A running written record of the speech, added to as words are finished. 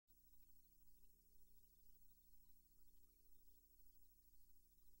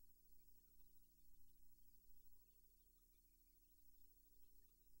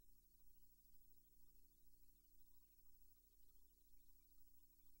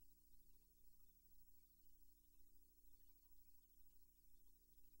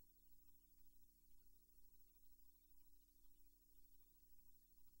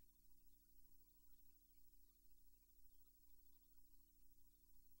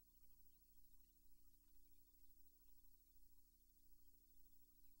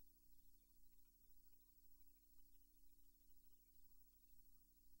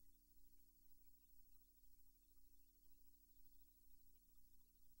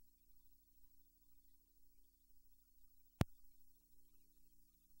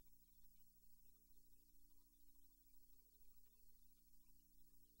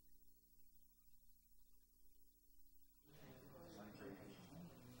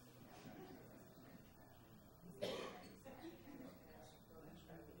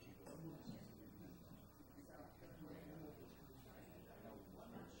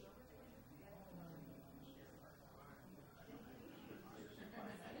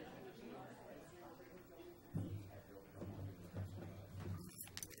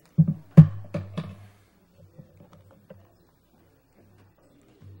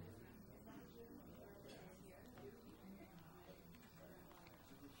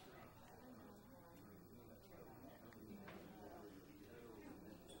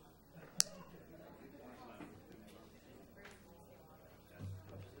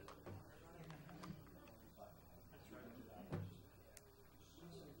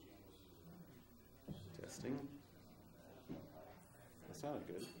Testing. That sounded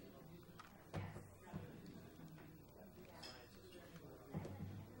good.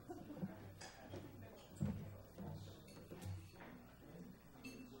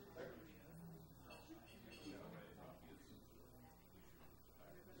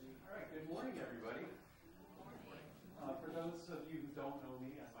 All right, good morning, everybody. For those of you who don't know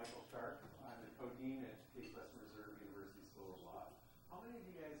me, I'm Scharf. I'm the co-dean at Case Western Reserve University School of Law. How many of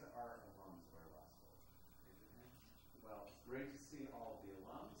you guys are alums of our law school? Well, it's great to see all of the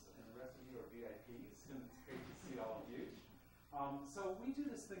alums, and the rest of you are VIPs, and it's great to see all of you. So we do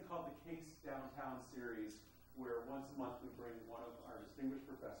this thing called the Case Downtown series, where once a month we bring one of our distinguished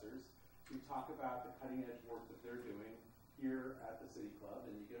professors to talk about the cutting-edge work that they're doing here at the City Club,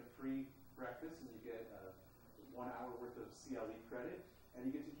 and you get a free breakfast, and you get 1 hour worth of CLE credit, and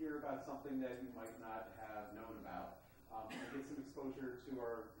you get to hear about something that you might not have known about. You get some exposure to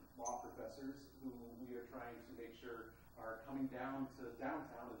our law professors, who we are trying to make sure are coming down to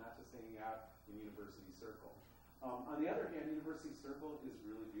downtown and not just hanging out in University Circle. On the other hand, University Circle is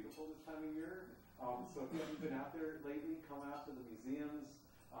really beautiful this time of year. So if you haven't been out there lately, come out to the museums,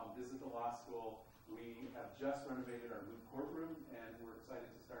 visit the law school. We have just renovated our moot courtroom, and we're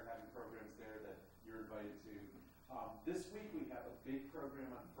excited to start having programs there that you're invited to. This week we have a big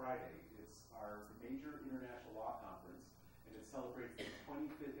program on Friday. It's our major international law conference, and it celebrates the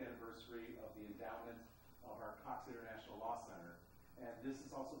 25th anniversary of the endowment of our Cox International Law Center. And this is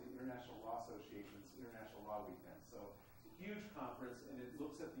also the International Law Association's International Law Weekend. So it's a huge conference, and it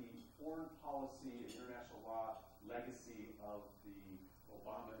looks at the foreign policy and international law legacy of the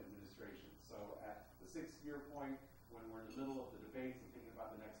Obama administration. So at the 6-year point, when we're in the middle of the debates and thinking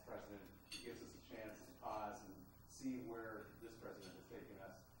about the next president, it gives us a chance to pause and see where this president has taken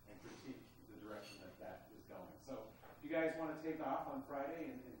us and critique the direction that that is going. So if you guys want to take off on Friday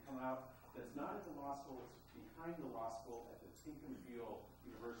and come out, that's not at the law school, it's behind the law school at the Tinkerfield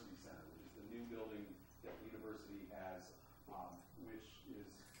University Center, which is the new building that the university has, which is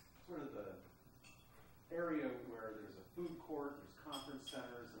sort of the area where there's a food court, there's conference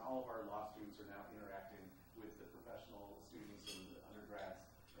centers, and all of our law students are now interacting with the professional students and the undergrads,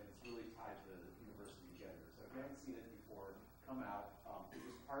 and it's really tied the university together. So if you haven't seen it before, come out. You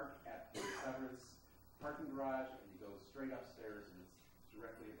just park at the Severance parking garage, and you go straight upstairs, and it's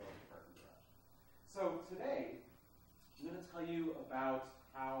directly above the parking garage. So today, I'm going to tell you about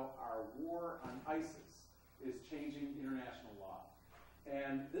how our war on ISIS is changing international law.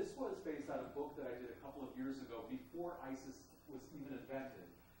 And this was based on a book that I did a couple of years ago before ISIS was even invented.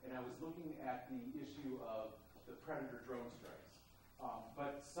 And I was looking at the issue of the Predator drone strikes.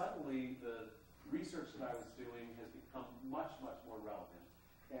 But suddenly, the research that I was doing has become much, much more relevant.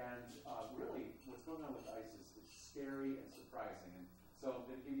 And really, what's going on with ISIS is scary and surprising. And so I'm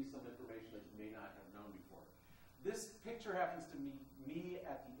going to give you some information that you may not have known before. This picture happens to be me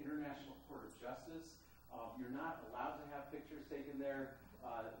at the International Court of Justice. You're not allowed to have pictures taken there.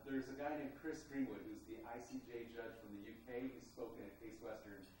 There's a guy named Chris Greenwood, who's the ICJ judge from the UK. He's spoken at Case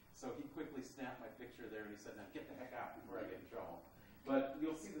Western. So he quickly snapped my picture there, and he said, now get the heck out before I get in trouble. But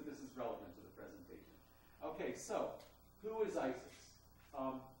you'll see that this is relevant to the presentation. Okay, so who is ISIS?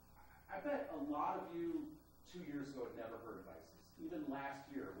 I bet a lot of you 2 years ago had never heard of ISIS. Even last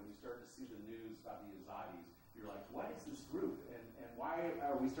year, when you started to see the news about the Yazidis, you're like, what is this group? And why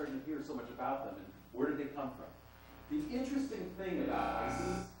are we starting to hear so much about them? And where did they come from? The interesting thing about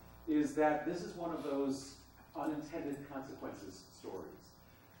ISIS is that this is one of those unintended consequences stories.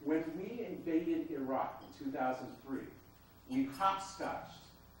 When we invaded Iraq in 2003, we hopscotched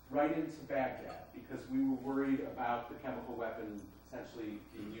right into Baghdad because we were worried about the chemical weapon potentially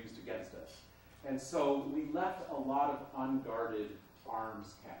being used against us. And so we left a lot of unguarded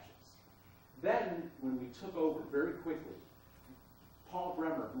arms caches. Then, when we took over very quickly, Paul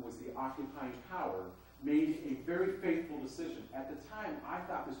Bremer, who was the occupying power, made a very faithful decision. At the time, I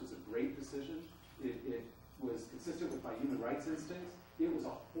thought this was a great decision. It was consistent with my human rights instincts. It was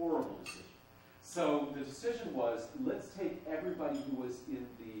a horrible decision. So the decision was, let's take everybody who was in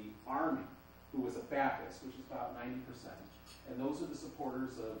the army, who was a Ba'athist, which is about 90%, and those are the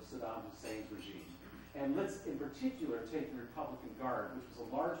supporters of Saddam Hussein's regime. And let's, in particular, take the Republican Guard, which was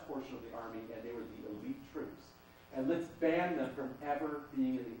a large portion of the army, and they were the elite troops. And let's ban them from ever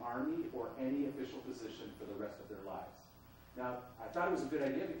being in the army or any official position for the rest of their lives. Now, I thought it was a good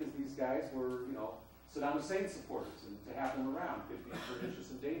idea because these guys were, Saddam Hussein supporters, and to have them around could be pernicious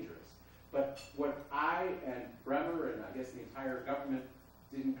and dangerous. But what I and Bremer and I guess the entire government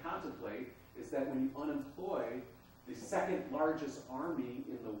didn't contemplate is that when you unemploy the second largest army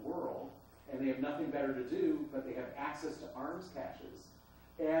in the world, and they have nothing better to do, but they have access to arms caches,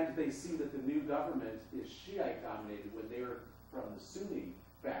 and they see that the new government is Shiite dominated when they were from the Sunni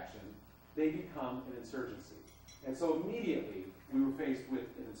faction, they become an insurgency. And so immediately we were faced with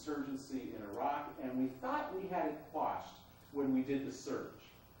an insurgency in Iraq, and we thought we had it quashed when we did the surge.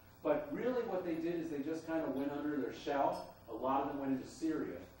 But really what they did is they just kind of went under their shell. A lot of them went into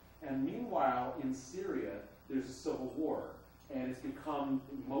Syria. And meanwhile, in Syria, there's a civil war. And it's become,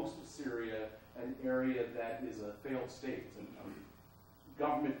 most of Syria, an area that is a failed state. It's a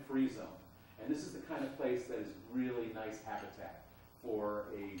government-free zone. And this is the kind of place that is really nice habitat for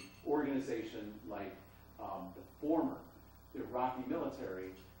an organization like the former Iraqi military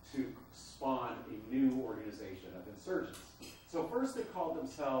to spawn a new organization of insurgents. So first they called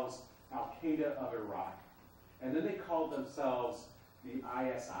themselves Al-Qaeda of Iraq, and then they called themselves the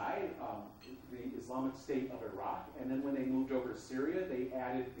ISI, the Islamic State of Iraq, and then when they moved over to Syria, they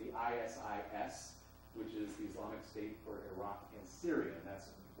added the ISIS, which is the Islamic State for Iraq and Syria, and that's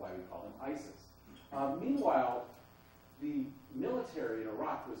why we call them ISIS. Meanwhile, the military in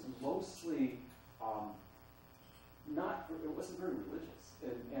Iraq was mostly it wasn't very religious,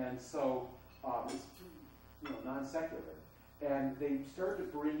 and so it's non-secular. And they started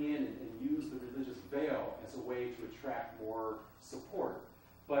to bring in and use the religious veil as a way to attract more support.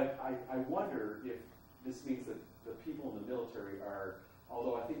 But I wonder if this means that the people in the military are,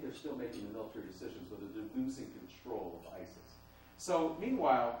 although I think they're still making the military decisions, whether they're losing control of ISIS. So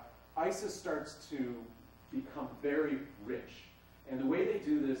meanwhile, ISIS starts to become very rich. And the way they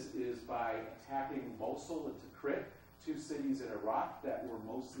do this is by attacking Mosul and Tikrit, two cities in Iraq that were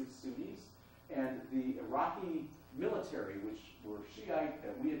mostly Sunnis. And the Iraqi military, which were Shiite,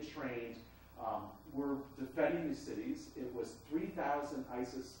 that we had trained, were defending these cities. It was 3,000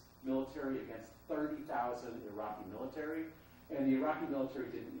 ISIS military against 30,000 Iraqi military. And the Iraqi military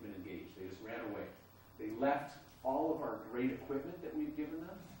didn't even engage. They just ran away. They left all of our great equipment that we'd given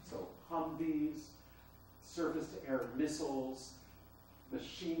them. So Humvees, surface-to-air missiles,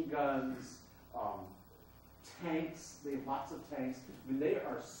 machine guns, tanks. They have lots of tanks. I mean, they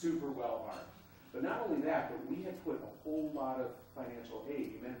are super well armed. But not only that, but we had put a whole lot of financial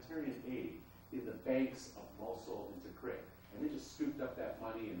aid, humanitarian aid, in the banks of Mosul and Tikrit. And they just scooped up that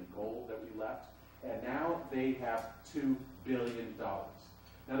money and the gold that we left. And now they have $2 billion.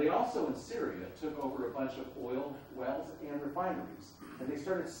 Now they also, in Syria, took over a bunch of oil wells and refineries. And they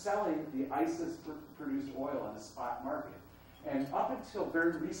started selling the ISIS-produced oil on the spot market. And up until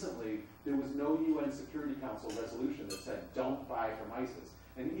very recently, there was no UN Security Council resolution that said, don't buy from ISIS.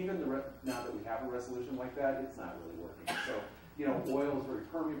 And even now that we have a resolution like that, it's not really working. So, oil is very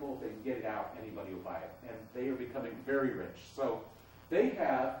permeable. If they can get it out, anybody will buy it. And they are becoming very rich. So they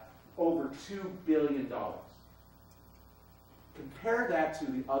have over $2 billion. Compare that to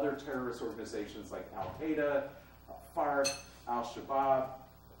the other terrorist organizations like Al-Qaeda, FARC, Al-Shabaab,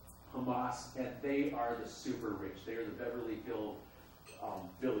 Hamas, and they are the super rich. They are the Beverly Hills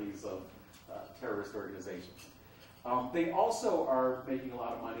Billies of terrorist organizations. They also are making a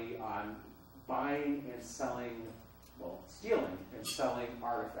lot of money on buying and selling, stealing and selling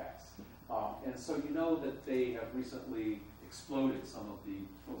artifacts. And so you know that they have recently exploded some of the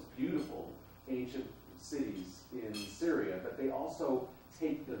most beautiful ancient cities in Syria, but they also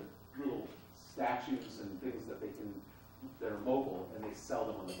take the little statues and things that are mobile, and they sell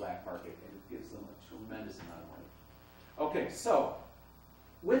them on the black market, and it gives them a tremendous amount of money. Okay, so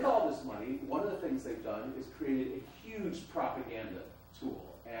with all this money, one of the things they've done is created a huge propaganda tool.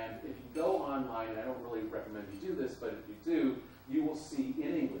 And if you go online, and I don't really recommend you do this, but if you do, you will see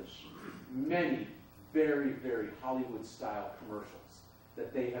in English many very, very Hollywood-style commercials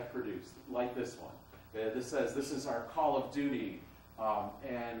that they have produced, like this one. This says, this is our Call of Duty,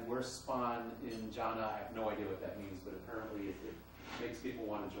 and we're spawned in Jannah. I have no idea what that means, but apparently it makes people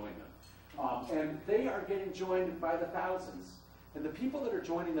want to join them. And they are getting joined by the thousands. And the people that are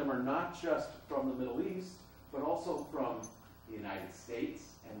joining them are not just from the Middle East, but also from the United States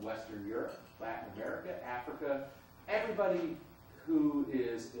and Western Europe, Latin America, Africa. Everybody who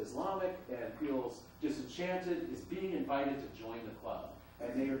is Islamic and feels disenchanted is being invited to join the club.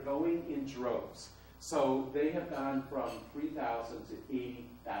 And they are going in droves. So they have gone from 3,000 to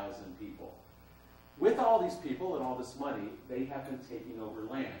 80,000 people. With all these people and all this money, they have been taking over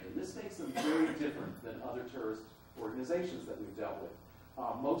land. And this makes them very different than other terrorist organizations that we've dealt with.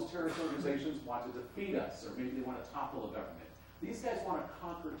 Most terrorist organizations want to defeat us, or maybe they want to topple a government. These guys want to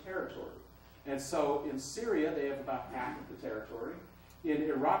conquer territory. And so in Syria, they have about half of the territory. In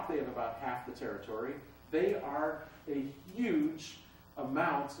Iraq, they have about half the territory. They are a huge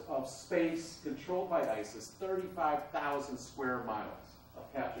amount of space controlled by ISIS, 35,000 square miles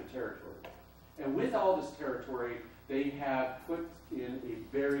of captured territory. And with all this territory, they have put in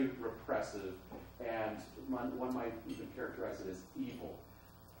a very repressive and one might even characterize it as evil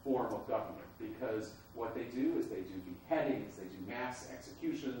form of government, because what they do is they do beheadings, they do mass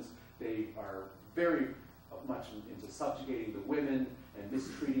executions, they are very much into subjugating the women and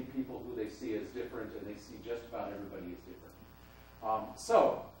mistreating people who they see as different, and they see just about everybody as different.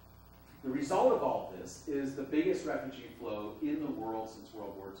 So the result of all this is the biggest refugee flow in the world since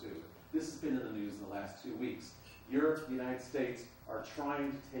World War II. This has been in the news in the last 2 weeks. Europe, the United States are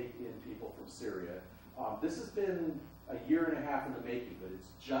trying to take in people from Syria. This has been a year and a half in the making, but it's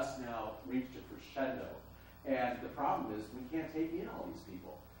just now reached a crescendo. And the problem is we can't take in all these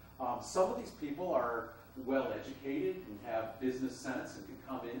people. Some of these people are well educated and have business sense and can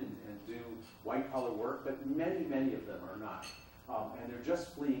come in and do white collar work, but many, many of them are not. And they're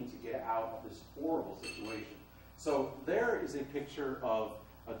just fleeing to get out of this horrible situation. So there is a picture of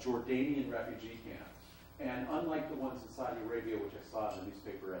a Jordanian refugee camp. And unlike the ones in Saudi Arabia, which I saw in the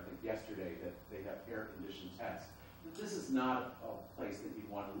newspaper, I think yesterday, that they have air-conditioned tents, this is not a place that you'd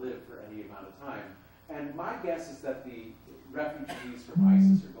want to live for any amount of time. And my guess is that the refugees from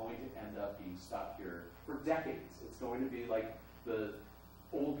ISIS are going to end up being stuck here for decades. It's going to be like the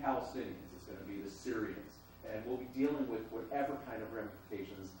old Palestinians. It's going to be the Syrians. And we'll be dealing with whatever kind of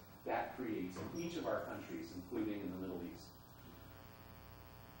ramifications that creates in each of our countries, including in the Middle East.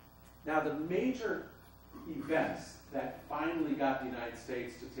 Now, the major events that finally got the United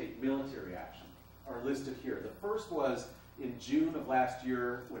States to take military action are listed here. The first was in June of last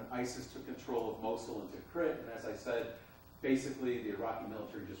year when ISIS took control of Mosul and Tikrit, and as I said, basically the Iraqi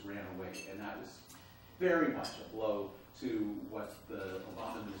military just ran away, and that was very much a blow to what the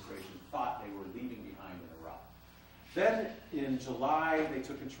Obama administration thought they were leaving behind in Iraq. Then in July, they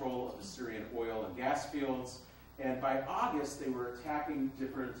took control of the Syrian oil and gas fields, and by August, they were attacking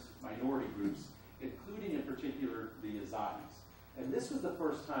different minority groups, including in particular the Yazidis. And this was the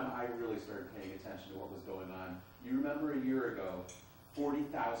first time I really started paying attention to what was going on. You remember a year ago,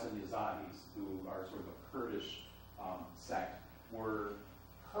 40,000 Yazidis, who are sort of a Kurdish sect, were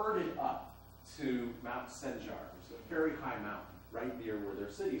herded up to Mount Senjar, which is a very high mountain, right near where their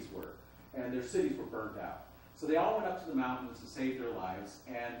cities were. And their cities were burnt out. So they all went up to the mountains to save their lives,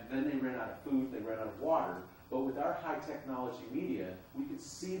 and then they ran out of food, they ran out of water. But with our high technology media, we could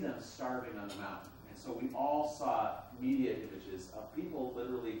see them starving on the mountain. And so we all saw media images of people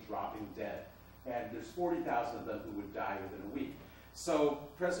literally dropping dead. And there's 40,000 of them who would die within a week. So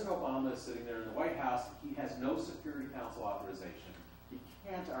President Obama is sitting there in the White House. He has no Security Council authorization. He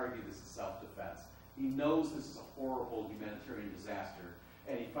can't argue this is self-defense. He knows this is a horrible humanitarian disaster.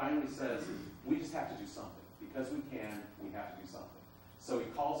 And he finally says, we just have to do something. Because we can, we have to do something. So he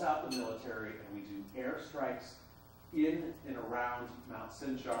calls out the military, and we do airstrikes in and around Mount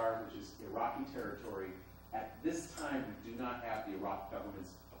Sinjar, which is Iraqi territory. At this time, we do not have the Iraq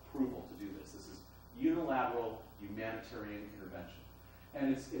government's approval to do this. This is unilateral humanitarian intervention.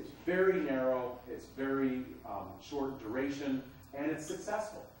 And it's very narrow, it's very short duration, and it's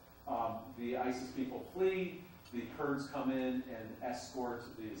successful. The ISIS people flee, the Kurds come in and escort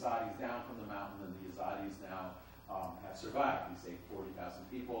the Yazidis down from the mountain, and the Yazidis now have survived. He saved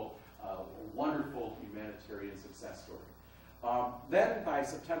 40,000 people, a wonderful humanitarian success story. Then by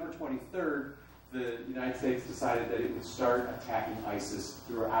September 23rd, the United States decided that it would start attacking ISIS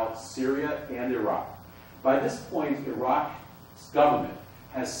throughout Syria and Iraq. By this point, Iraq's government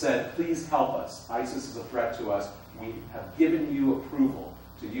has said, please help us. ISIS is a threat to us. We have given you approval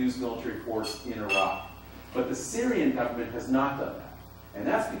to use military force in Iraq. But the Syrian government has not done that. And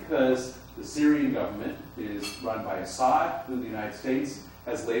that's because the Syrian government is run by Assad, who the United States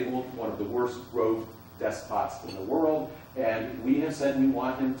has labeled one of the worst rogue despots in the world. And we have said we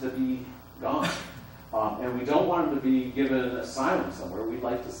want him to be gone. And we don't want him to be given asylum somewhere. We'd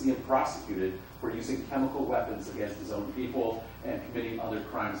like to see him prosecuted for using chemical weapons against his own people and committing other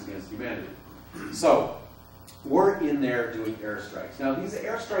crimes against humanity. So we're in there doing airstrikes. Now, these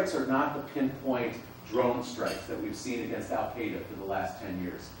airstrikes are not the pinpoint drone strikes that we've seen against Al-Qaeda for the last 10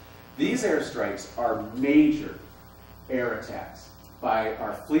 years. These airstrikes are major air attacks by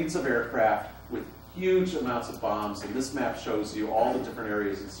our fleets of aircraft with huge amounts of bombs, and this map shows you all the different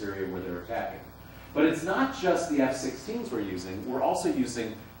areas in Syria where they're attacking. But it's not just the F-16s we're using, we're also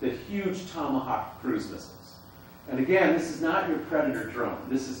using the huge Tomahawk cruise missiles. And again, this is not your Predator drone.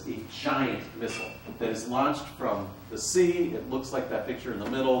 This is a giant missile that is launched from the sea. It looks like that picture in the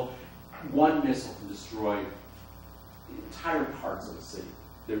middle. One missile can destroy entire parts of a city.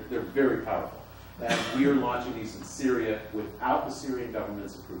 They're very powerful. And we are launching these in Syria without the Syrian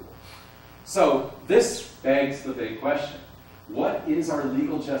government's approval. So this begs the big question. What is our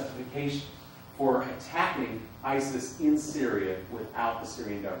legal justification for attacking ISIS in Syria without the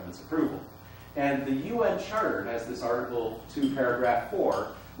Syrian government's approval. And the UN Charter has this Article 2, Paragraph 4,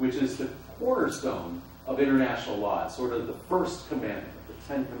 which is the cornerstone of international law. It's sort of the first commandment,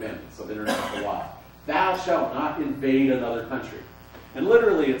 the 10 commandments of international law. Thou shalt not invade another country. And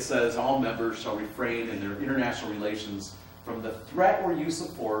literally it says, all members shall refrain in their international relations from the threat or use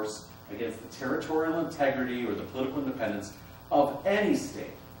of force against the territorial integrity or the political independence of any state.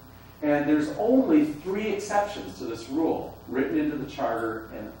 And there's only 3 exceptions to this rule written into the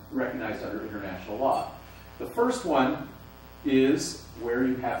Charter and recognized under international law. The first one is where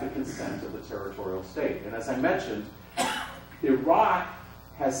you have the consent of the territorial state. And as I mentioned, Iraq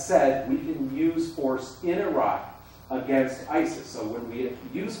has said we can use force in Iraq against ISIS. So when we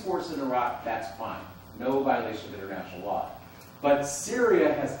use force in Iraq, that's fine. No violation of international law. But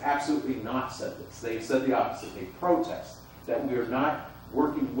Syria has absolutely not said this. They've said the opposite. They protest that we are not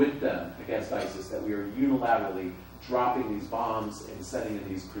working with them against ISIS, that we are unilaterally dropping these bombs and sending in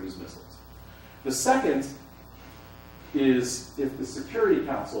these cruise missiles. The second is if the Security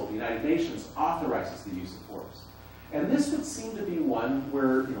Council of the United Nations authorizes the use of force. And this would seem to be one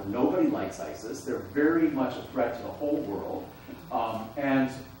where nobody likes ISIS. They're very much a threat to the whole world. And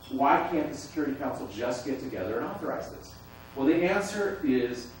why can't the Security Council just get together and authorize this? Well, the answer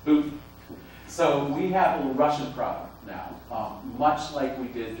is Putin. So we have a Russian problem now, much like we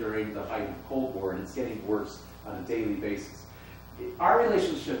did during the height of the Cold War, and it's getting worse on a daily basis. Our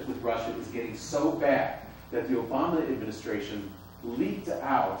relationship with Russia is getting so bad that the Obama administration leaked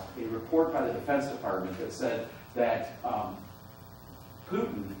out a report by the Defense Department that said that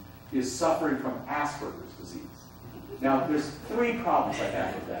Putin is suffering from Asperger's disease. Now, there's 3 problems I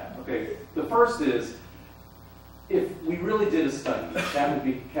have with that. Okay, the first is, if we really did a study, that would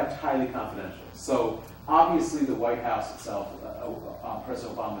be kept highly confidential. So obviously the White House itself,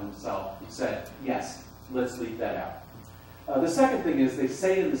 President Obama himself, said, yes, let's leak that out. The second thing is they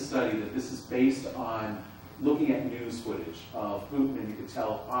say in the study that this is based on looking at news footage of Putin, and you can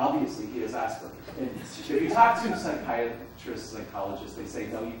tell, obviously, he has Asperger's. And if you talk to psychiatrists, psychologists, they say,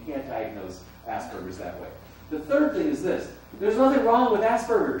 no, you can't diagnose Asperger's that way. The third thing is this. There's nothing wrong with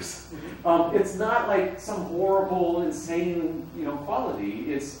Asperger's. It's not like some horrible, insane,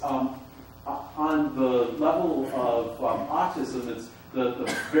 quality. It's on the level of autism, it's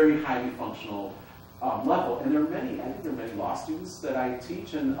the very highly functional level. And there are many, I think there are many law students that I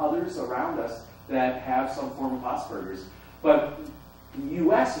teach and others around us that have some form of Asperger's. But the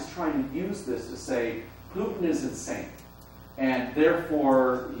U.S. is trying to use this to say Putin is insane, and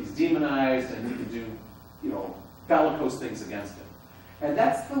therefore he's demonized, and we can do, bellicose things against him. And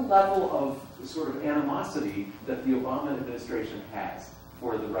that's the level of sort of animosity that the Obama administration has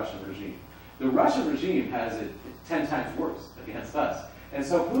for the Russian regime. The Russian regime has it 10 times worse against us. And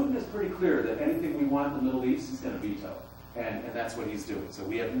so Putin is pretty clear that anything we want in the Middle East, he's going to veto. And that's what he's doing. So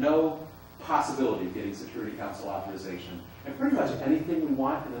we have no possibility of getting Security Council authorization. And pretty much anything we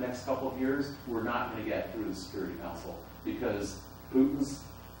want in the next couple of years, we're not going to get through the Security Council, because Putin's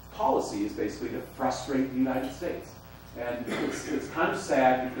policy is basically to frustrate the United States. And it's kind of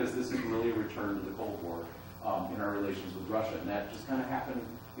sad, because this is really a return to the Cold War in our relations with Russia. And that just kind of happened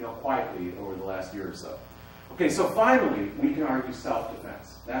quietly over the last year or so. Okay, so finally, we can argue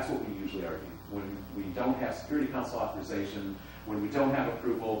self-defense. That's what we usually argue. When we don't have Security Council authorization, when we don't have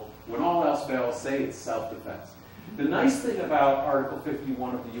approval, when all else fails, say it's self-defense. The nice thing about Article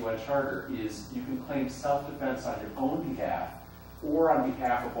 51 of the UN Charter is you can claim self-defense on your own behalf or on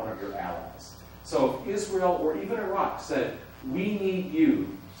behalf of one of your allies. So if Israel or even Iraq said, we need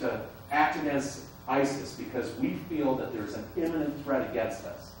you to act against ISIS because we feel that there's an imminent threat against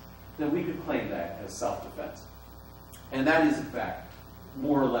us, then we could claim that as self-defense. And that is, in fact,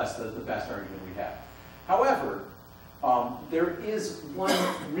 more or less the best argument we have. However, there is one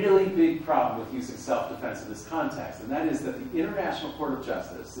really big problem with using self-defense in this context, and that is that the International Court of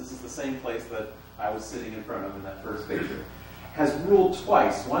Justice, this is the same place that I was sitting in front of in that first picture, has ruled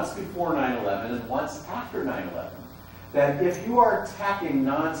twice, once before 9/11 and once after 9/11, that if you are attacking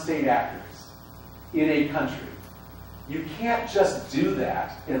non-state actors in a country, you can't just do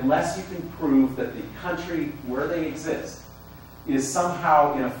that unless you can prove that the country where they exist is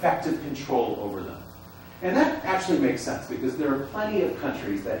somehow in effective control over them. And that actually makes sense, because there are plenty of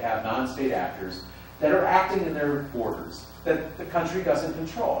countries that have non-state actors that are acting in their borders that the country doesn't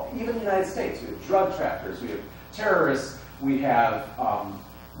control. Even the United States, we have drug traffickers, we have terrorists, we have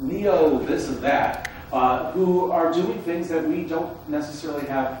neo-this and that, who are doing things that we don't necessarily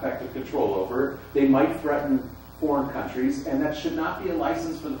have effective control over. They might threaten foreign countries, and that should not be a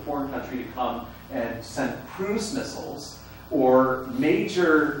license for the foreign country to come and send cruise missiles or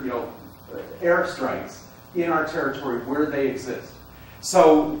major, airstrikes in our territory where they exist.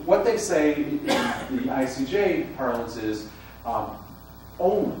 So what they say in the ICJ parlance is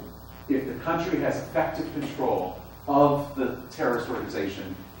only if the country has effective control of the terrorist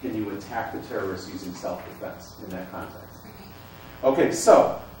organization can you attack the terrorists using self-defense in that context. Okay,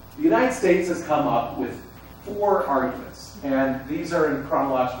 so the United States has come up with 4 arguments, and these are in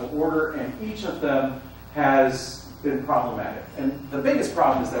chronological order, and each of them has been problematic. And the biggest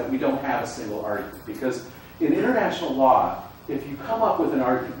problem is that we don't have a single argument, because in international law, if you come up with an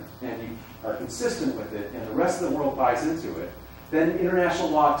argument and you are consistent with it and the rest of the world buys into it, then international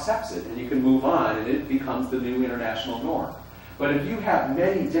law accepts it and you can move on and it becomes the new international norm. But if you have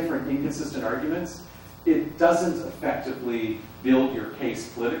many different inconsistent arguments, it doesn't effectively build your case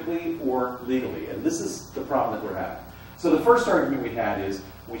politically or legally. And this is the problem that we're having. So the first argument we had is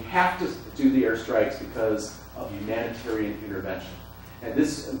we have to do the airstrikes because of humanitarian intervention. And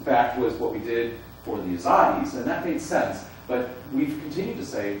this, in fact, was what we did for the Azadis, and that made sense. But we've continued to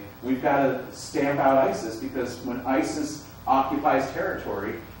say we've got to stamp out ISIS because when ISIS occupies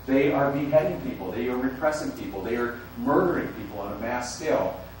territory, they are beheading people, they are repressing people, they are murdering people on a mass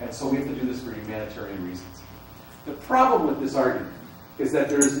scale, and so we have to do this for humanitarian reasons. The problem with this argument is that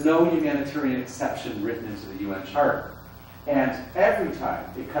there is no humanitarian exception written into the UN Charter. And every time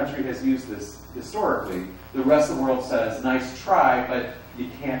a country has used this historically, the rest of the world says, nice try, but you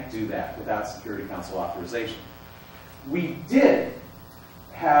can't do that without Security Council authorization. We did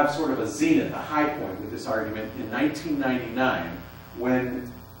have sort of a zenith, a high point with this argument in 1999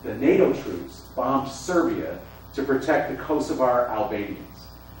 when the NATO troops bombed Serbia to protect the Kosovar Albanians.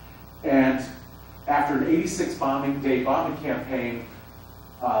 And after an 86-day bombing campaign,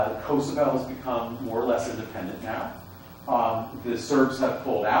 Kosovo has become more or less independent now. The Serbs have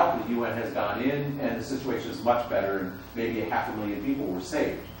pulled out, the UN has gone in, and the situation is much better, and maybe 500,000 people were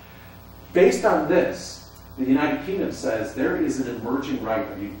saved. Based on this, the United Kingdom says there is an emerging right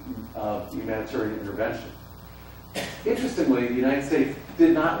of humanitarian intervention. Interestingly, the United States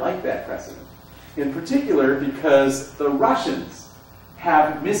did not like that precedent, in particular because the Russians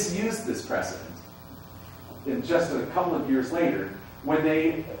have misused this precedent. And just a couple of years later, when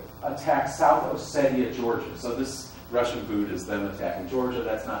they attacked South Ossetia, Georgia. So this Russian boot is them attacking Georgia.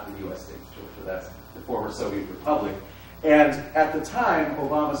 That's not the U.S. state of Georgia. That's the former Soviet Republic. And at the time,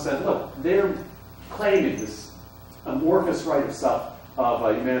 Obama said, look, they're claiming this amorphous right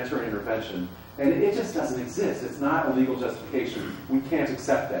of humanitarian intervention, and it just doesn't exist. It's not a legal justification. We can't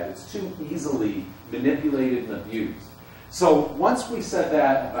accept that. It's too easily manipulated and abused. So once we said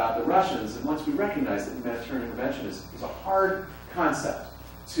that about the Russians, and once we recognized that humanitarian intervention is a hard concept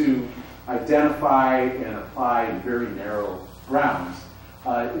to identify and apply in very narrow grounds,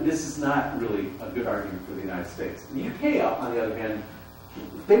 this is not really a good argument for the United States. The UK, on the other hand,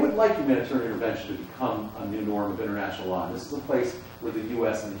 they would like humanitarian intervention to become a new norm of international law. And this is a place where the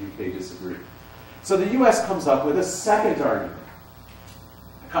US and the UK disagree. So the US comes up with a second argument.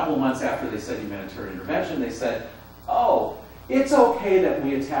 A couple of months after they said humanitarian intervention, they said, oh, it's okay that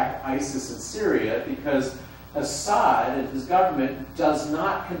we attack ISIS in Syria because Assad and his government does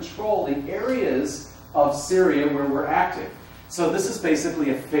not control the areas of Syria where we're active. So this is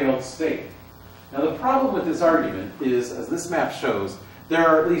basically a failed state. Now the problem with this argument is, as this map shows, there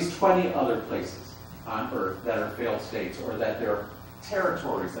are at least 20 other places on Earth that are failed states, or that there are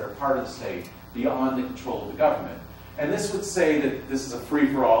territories that are part of the state beyond the control of the government. And this would say that this is a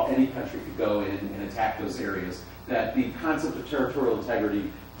free-for-all, any country could go in and attack those areas, that the concept of territorial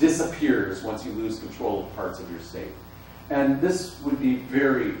integrity disappears once you lose control of parts of your state. And this would be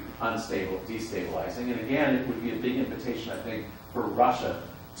very unstable, destabilizing, and again, it would be a big invitation, I think, for Russia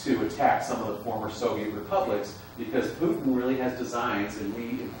to attack some of the former Soviet republics, because Putin really has designs in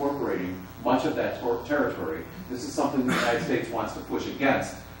reincorporating much of that territory. This is something the United States wants to push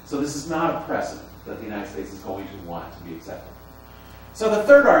against. So this is not a precedent that the United States is going to want to be accepted. So the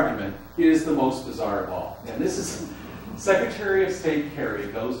third argument is the most bizarre of all. And this is Secretary of State Kerry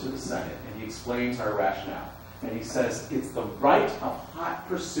goes to the Senate and he explains our rationale. And he says it's the right of hot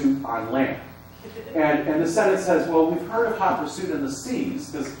pursuit on land. And the Senate says, well, we've heard of hot pursuit in the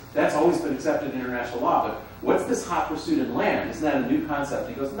seas, because that's always been accepted in international law, but what's this hot pursuit in land? Isn't that a new concept?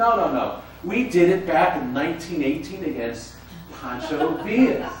 He goes, no, no, no. We did it back in 1918 against Pancho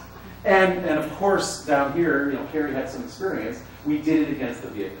Villa. And of course, down here, Kerry had some experience. We did it against the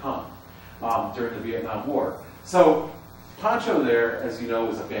Viet Cong during the Vietnam War. So Pancho there, as you know,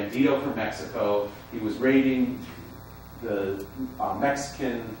 was a bandito from Mexico. He was raiding the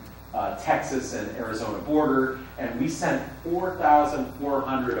Mexican, Texas and Arizona border, and we sent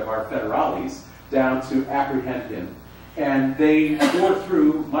 4,400 of our federales down to apprehend him. And they tore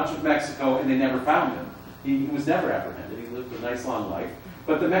through much of Mexico, and they never found him. He was never apprehended. He lived a nice long life.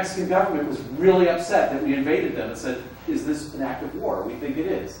 But the Mexican government was really upset that we invaded them and said, is this an act of war? We think it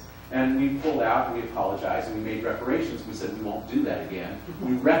is. And we pulled out, and we apologized, and we made reparations. We said we won't do that again.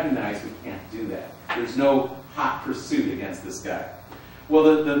 We recognize we can't do that. There's no hot pursuit against this guy.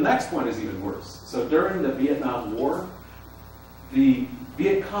 Well, the next one is even worse. So during the Vietnam War, the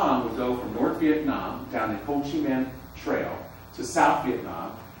Viet Cong would go from North Vietnam down the Ho Chi Minh Trail to South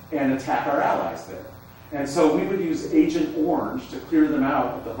Vietnam and attack our allies there. And so we would use Agent Orange to clear them out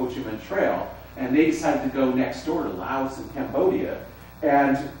of the Ho Chi Minh Trail, and they decided to go next door to Laos and Cambodia,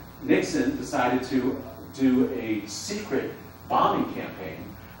 and Nixon decided to do a secret bombing campaign,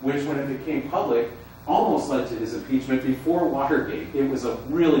 which when it became public, almost led to his impeachment before Watergate. It was a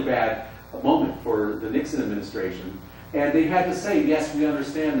really bad moment for the Nixon administration. And they had to say, yes, we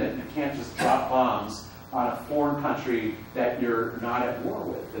understand that you can't just drop bombs on a foreign country that you're not at war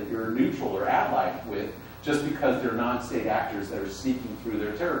with, that you're neutral or allied with, just because they're non-state actors that are sneaking through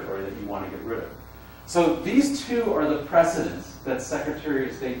their territory that you want to get rid of. So these two are the precedents that Secretary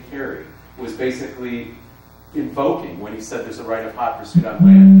of State Kerry was basically invoking when he said there's a right of hot pursuit on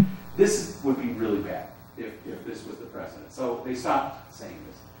land. This would be really bad if this was the precedent. So they stopped saying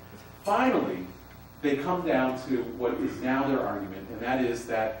this. Finally, they come down to what is now their argument, and that is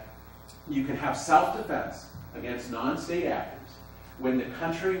that you can have self-defense against non-state actors when the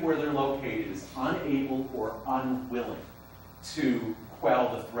country where they're located is unable or unwilling to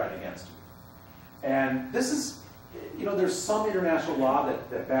quell the threat against you. And this is, you know, there's some international law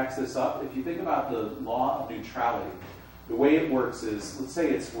that backs this up. If you think about the law of neutrality, the way it works is, let's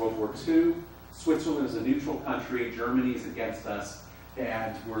say it's World War II, Switzerland is a neutral country, Germany is against us,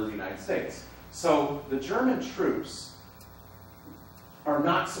 and we're the United States. So the German troops are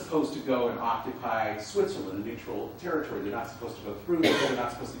not supposed to go and occupy Switzerland, a neutral territory. They're not supposed to go through it. They're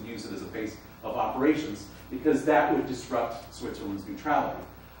not supposed to use it as a base of operations because that would disrupt Switzerland's neutrality.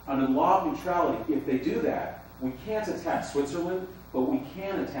 Under the law of neutrality, if they do that, we can't attack Switzerland, but we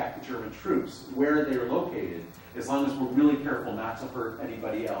can attack the German troops where they're located, as long as we're really careful not to hurt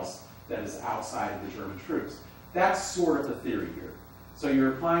anybody else that is outside of the German troops. That's sort of the theory here. So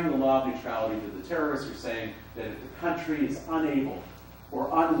you're applying the law of neutrality to the terrorists. You're saying that if the country is unable or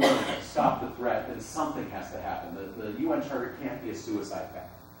unwilling to stop the threat, then something has to happen. The UN Charter can't be a suicide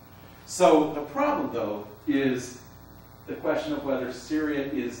pact. So the problem, though, is the question of whether Syria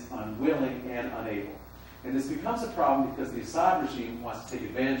is unwilling and unable. And this becomes a problem because the Assad regime wants to take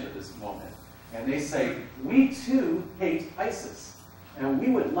advantage of this moment. And they say, we too hate ISIS, and we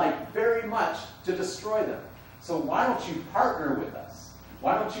would like very much to destroy them. So why don't you partner with us?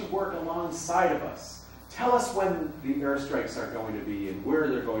 Why don't you work alongside of us? Tell us when the airstrikes are going to be and where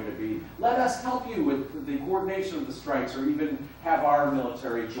they're going to be. Let us help you with the coordination of the strikes, or even have our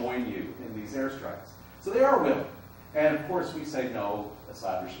military join you in these airstrikes. So they are willing. And of course we say, no,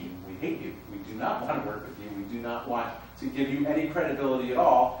 Assad regime, we hate you. We do not want to work with you. We do not want to give you any credibility at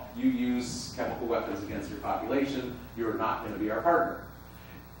all. You use chemical weapons against your population. You're not going to be our partner.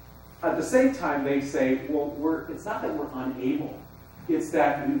 At the same time, they say, well, it's not that we're unable. It's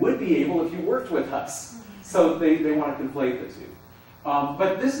that we would be able if you worked with us. So they want to conflate the two.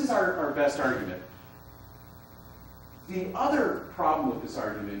 But this is our best argument. The other problem with this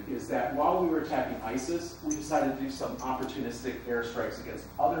argument is that while we were attacking ISIS, we decided to do some opportunistic airstrikes against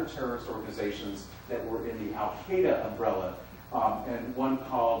other terrorist organizations that were in the Al-Qaeda umbrella, and one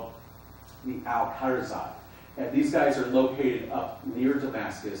called the Al-Qarzad. And these guys are located up near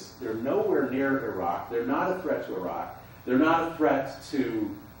Damascus. They're nowhere near Iraq. They're not a threat to Iraq. They're not a threat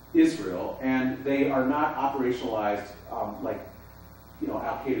to Israel, and they are not operationalized like, you know,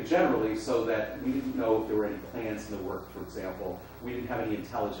 Al-Qaeda generally, so that we didn't know if there were any plans in the work, for example. We didn't have any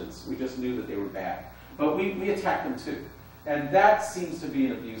intelligence. We just knew that they were bad. But we attacked them too. And that seems to be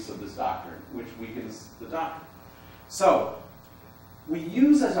an abuse of this doctrine, which weakens the doctrine. So we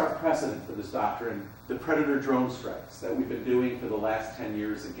use as our precedent for this doctrine the Predator drone strikes that we've been doing for the last 10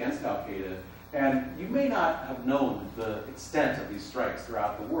 years against Al-Qaeda. And you may not have known the extent of these strikes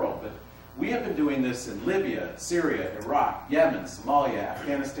throughout the world, but we have been doing this in Libya, Syria, Iraq, Yemen, Somalia,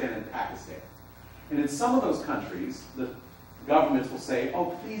 Afghanistan, and Pakistan. And in some of those countries, the governments will say,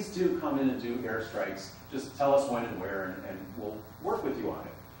 oh, please do come in and do airstrikes. Just tell us when and where, and we'll work with you on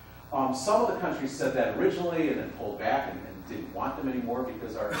it. Some of the countries said that originally and then pulled back and didn't want them anymore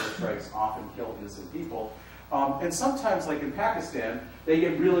because our airstrikes often killed innocent people. And sometimes, like in Pakistan, they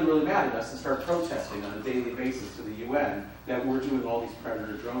get really, really mad at us and start protesting on a daily basis to the UN that we're doing all these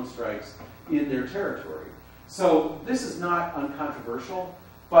Predator drone strikes in their territory. So this is not uncontroversial,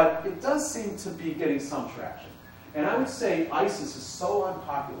 but it does seem to be getting some traction. And I would say ISIS is so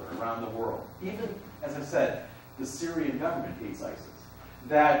unpopular around the world, even, as I said, the Syrian government hates ISIS,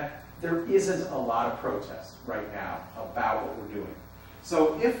 that there isn't a lot of protest right now about what we're doing.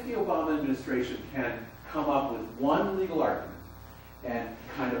 So if the Obama administration can come up with one legal argument and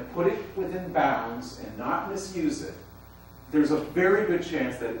kind of put it within bounds and not misuse it, there's a very good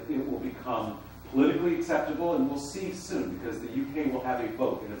chance that it will become politically acceptable, and we'll see soon, because the UK will have a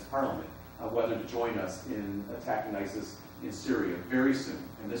vote in its parliament whether to join us in attacking ISIS in Syria very soon,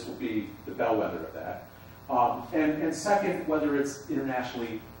 and this will be the bellwether of that. And second, whether it's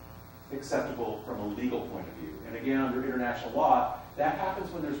internationally acceptable from a legal point of view. And again, under international law, that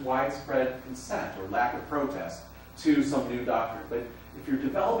happens when there's widespread consent or lack of protest to some new doctrine. But if you're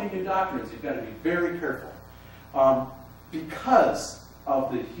developing new doctrines, you've got to be very careful because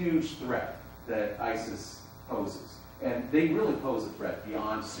of the huge threat that ISIS poses. And they really pose a threat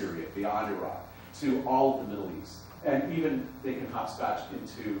beyond Syria, beyond Iraq, to all of the Middle East. And even they can hopscotch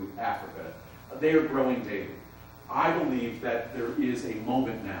into Africa. They are growing daily. I believe that there is a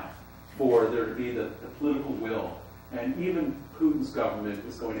moment now for there to be the political will, and even Putin's government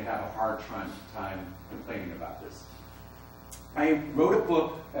is going to have a hard time complaining about this. I wrote a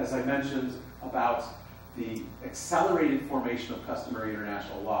book, as I mentioned, about the accelerated formation of customary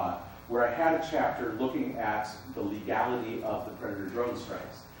international law, where I had a chapter looking at the legality of the Predator drone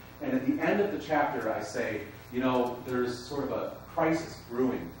strikes. And at the end of the chapter, I say, you know, there's sort of a crisis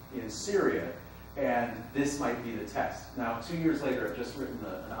brewing in Syria, and this might be the test. Now, 2 years later, I've just written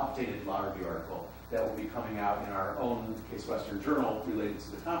an updated law review article that will be coming out in our own Case Western Journal related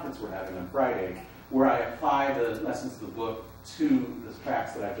to the conference we're having on Friday, where I apply the lessons of the book to the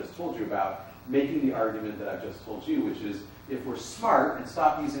facts that I've just told you about, making the argument that I've just told you, which is if we're smart and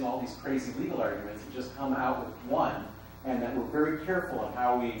stop using all these crazy legal arguments and just come out with one, and that we're very careful on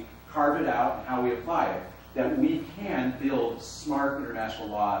how we carve it out and how we apply it, that we can build smart international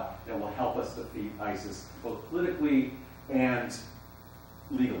law that will help us defeat ISIS, both politically and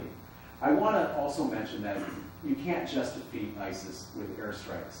legally. I want to also mention that you can't just defeat ISIS with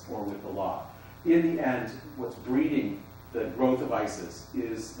airstrikes or with the law. In the end, what's breeding the growth of ISIS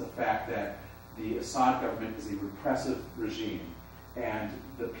is the fact that the Assad government is a repressive regime, and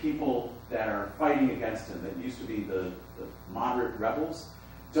the people that are fighting against him, that used to be the moderate rebels,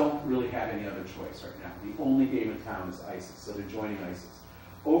 don't really have any other choice right now. The only game in town is ISIS, so they're joining ISIS.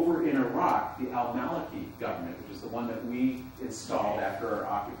 Over in Iraq, the al-Maliki government, which is the one that we installed after our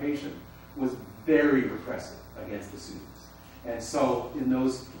occupation, was very repressive against the Sunnis. And so in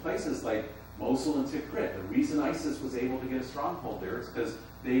those places like Mosul and Tikrit, the reason ISIS was able to get a stronghold there is because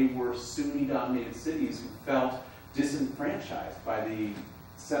they were Sunni-dominated cities who felt disenfranchised by the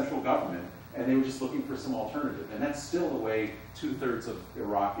central government, and they were just looking for some alternative. And that's still the way 2/3 of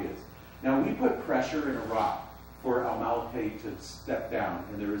Iraq is. Now, we put pressure in Iraq for al-Maliki to step down,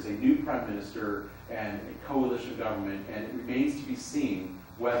 and there is a new prime minister and a coalition government, and it remains to be seen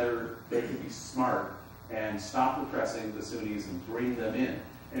whether they can be smart and stop repressing the Sunnis and bring them in.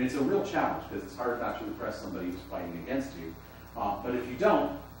 And it's a real challenge, because it's hard not to repress somebody who's fighting against you. But if you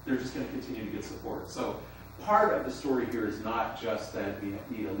don't, they're just going to continue to get support. So part of the story here is not just that we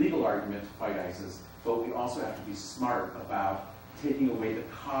need a legal argument to fight ISIS, but we also have to be smart about taking away the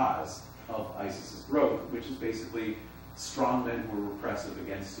cause of ISIS's growth, which is basically strong men who are repressive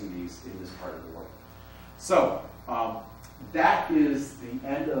against Sunnis in this part of the world. So that is the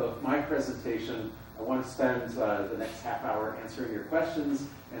end of my presentation. I want to spend the next half hour answering your questions,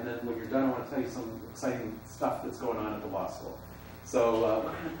 and then when you're done, I want to tell you some exciting stuff that's going on at the law school. So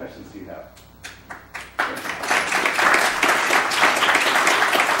what kind of questions do you have?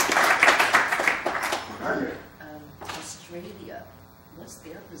 Margaret. Australia, what's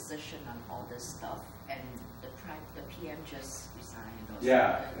their position on all this stuff? And the PM just resigned. Or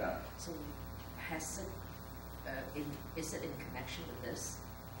Yeah, something. yeah. So has it, is it in connection with this?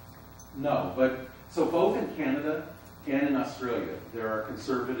 No, but so both in Canada and in Australia, there are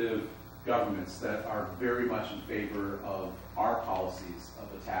conservative governments that are very much in favor of our policies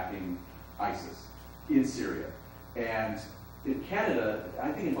of attacking ISIS in Syria. And in Canada,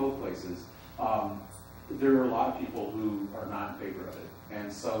 I think in both places, there are a lot of people who are not in favor of it.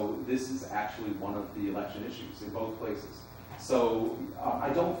 And so this is actually one of the election issues in both places. So I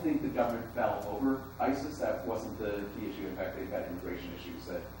don't think the government fell over ISIS. That wasn't the key issue. In fact, they've got immigration issues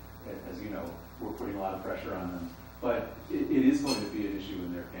that, as you know, we're putting a lot of pressure on them. But it is going to be an issue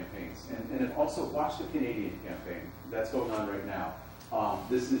in their campaigns. And also watch the Canadian campaign. That's going on right now.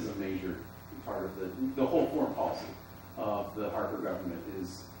 This is a major part of the whole foreign policy of the Harper government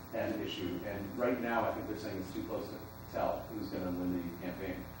is an issue. And right now, I think they're saying it's too close to tell who's going to win the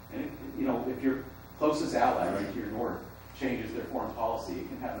campaign. And you know, if you're closest ally, right to your north, changes their foreign policy, it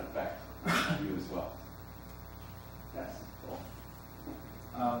can have an effect on you as well. Yes, cool.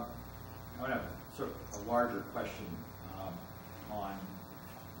 I want to have sort of a larger question on.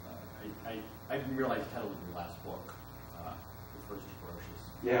 I didn't realize the title of your last book refers to Grotius.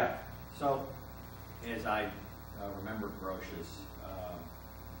 Yeah. So, as I remember Grotius,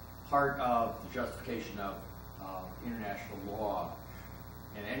 part of the justification of international law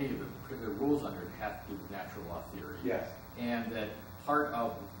and any of the particular rules under it have to do with natural law theory. Yes. And that part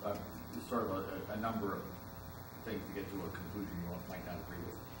of sort of a number of things to get to a conclusion you might not agree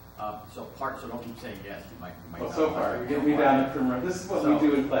with. So don't keep saying yes. You might well, not. So far, you're getting me down the primrose. This is what we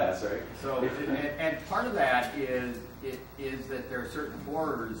do in class, right? So, and part of that is that there are certain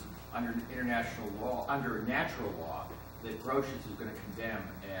horrors under international law, under natural law, that Grotius is going to condemn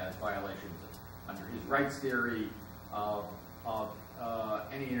as violations under his rights theory of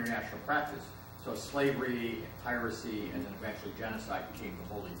any international practice. So slavery, piracy, and then eventually genocide became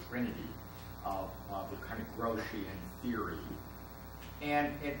the holy trinity of the kind of Grotian theory.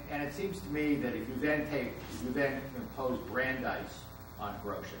 And it seems to me that if you then impose Brandeis on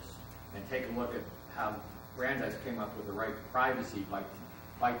Grotius and take a look at how Brandeis came up with the right to privacy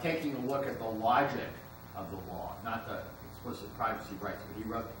by taking a look at the logic of the law, not the explicit privacy rights, but he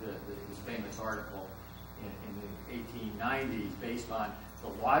wrote his famous article in the 1890s based on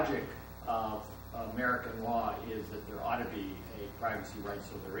the logic of American law is that there ought to be a privacy right,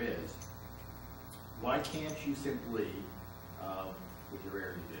 so there is. Why can't you simply, with your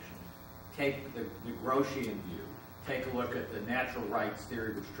erudition, take the Grotian view, take a look at the natural rights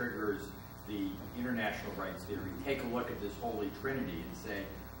theory which triggers the international rights theory, take a look at this holy trinity and say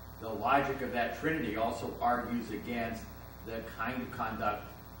the logic of that trinity also argues against the kind of conduct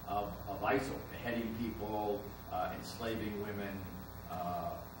of ISIL, beheading people, enslaving women,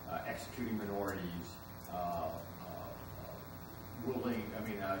 executing minorities,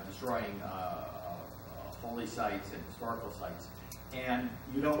 destroying holy sites and historical sites. And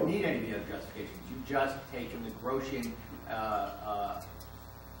you don't need any of the other justifications. You've just taken the Grotian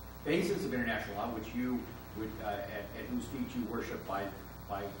basis of international law, which you would, at whose feet you worship by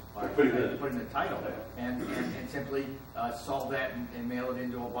putting the title, and simply solve that and mail it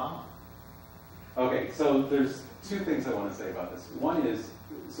into Obama. Okay, so there's two things I want to say about this. One is,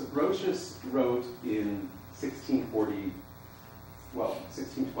 so Grotius wrote in 1620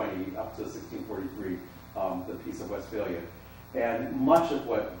 up to 1643, the Peace of Westphalia. And much of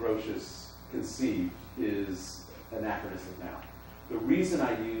what Grotius conceived is anachronistic now. The reason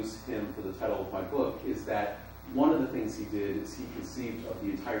I use him for the title of my book is that one of the things he did is he conceived of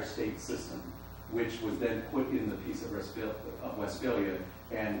the entire state system, which was then put in the Peace of Westphalia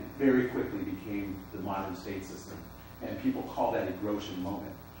and very quickly became the modern state system. And people call that a Grotian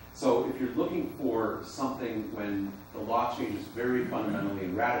moment. So if you're looking for something when the law changes very fundamentally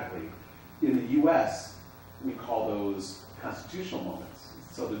and radically, in the US, we call those constitutional moments.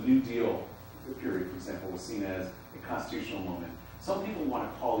 So the New Deal period, for example, was seen as a constitutional moment. Some people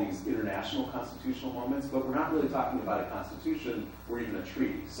want to call these international constitutional moments, but we're not really talking about a constitution or even a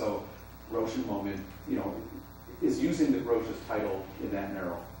treaty. So Grotian moment, is using the Grotius title in that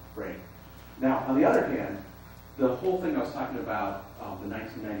narrow frame. Now, on the other hand, the whole thing I was talking about, the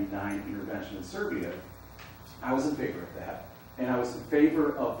 1999 intervention in Serbia, I was in favor of that. And I was in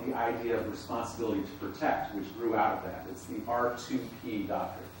favor of the idea of responsibility to protect, which grew out of that. It's the R2P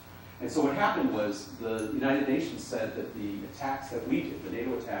doctrine. And so what happened was the United Nations said that the attacks that we did, the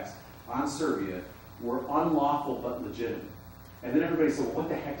NATO attacks on Serbia, were unlawful but legitimate. And then everybody said, well, what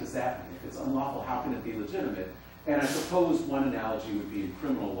the heck does that mean? If it's unlawful, how can it be legitimate? And I suppose one analogy would be in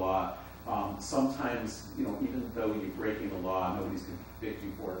criminal law. Sometimes, even though you're breaking the law, nobody's going to convict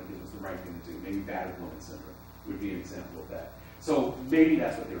you for it because it's the right thing to do. Maybe battered woman syndrome would be an example of that. So maybe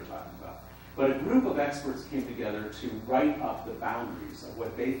that's what they were talking about. But a group of experts came together to write up the boundaries of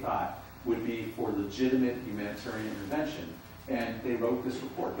what they thought would be for legitimate humanitarian intervention. And they wrote this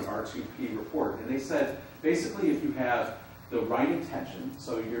report, the R2P report. And they said, basically, if you have the right intention,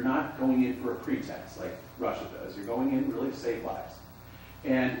 so you're not going in for a pretext like Russia does, you're going in really to save lives.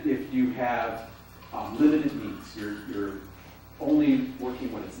 And if you have limited needs, you're only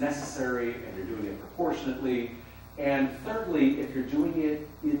working when it's necessary and you're doing it proportionately. And thirdly, if you're doing it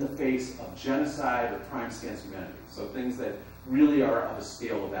in the face of genocide or crimes against humanity, so things that really are of a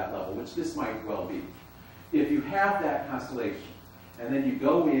scale of that level, which this might well be. If you have that constellation, and then you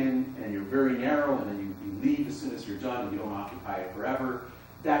go in and you're very narrow, and then you leave as soon as you're done and you don't occupy it forever,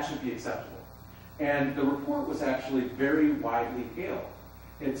 that should be acceptable. And the report was actually very widely hailed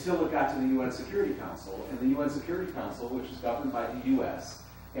until it got to the UN Security Council. And the UN Security Council, which is governed by the US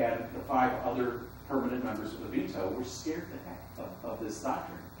and the 5 other permanent members of the veto were scared to heck of this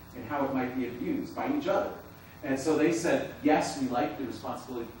doctrine and how it might be abused by each other. And so they said, yes, we like the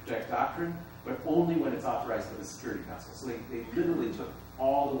responsibility to protect doctrine, but only when it's authorized by the Security Council. So they literally took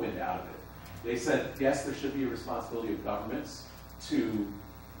all the wind out of it. They said, yes, there should be a responsibility of governments to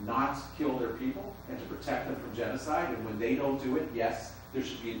not kill their people and to protect them from genocide. And when they don't do it, yes, there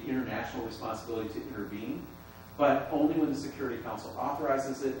should be an international responsibility to intervene, but only when the Security Council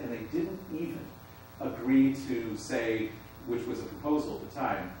authorizes it. And they didn't even agree to say, which was a proposal at the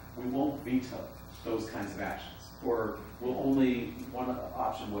time, we won't veto those kinds of actions. Or we'll only, one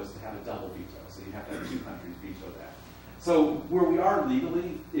option was to have a double veto. So you have to have two countries veto that. So where we are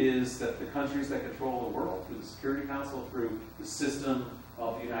legally is that the countries that control the world, through the Security Council, through the system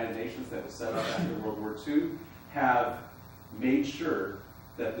of the United Nations that was set up after World War II, have made sure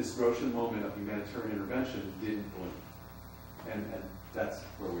that this Grotian moment of humanitarian intervention didn't bloom. And that's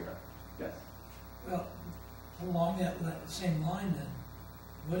where we are. Yes? Well, along that same line then,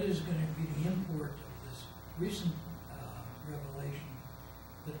 what is going to be the import of this recent revelation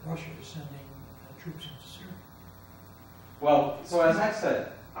that Russia is sending troops into Syria? Well, so as I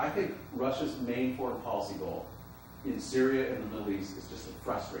said, I think Russia's main foreign policy goal in Syria and the Middle East is just to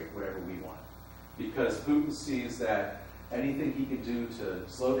frustrate whatever we want. Because Putin sees that anything he can do to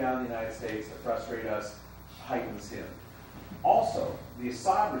slow down the United States, to frustrate us, heightens him. Also, the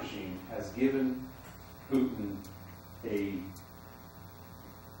Assad regime has given Putin a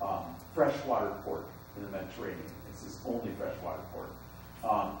freshwater port in the Mediterranean. It's his only freshwater port.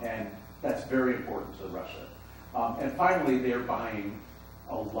 And that's very important to Russia. And finally, they're buying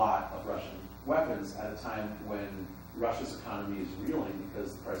a lot of Russian weapons at a time when Russia's economy is reeling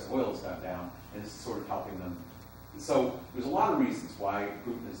because the price of oil has gone down, and it's sort of helping them. So there's a lot of reasons why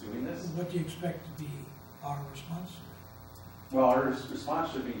Putin is doing this. What do you expect to be our response to that? Well, our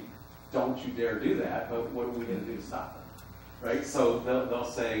response should be, don't you dare do that, but what are we going to do to stop them? Right? So they'll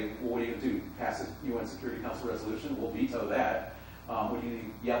say, well, what are you going to do? Pass a UN Security Council resolution? We'll veto that. What do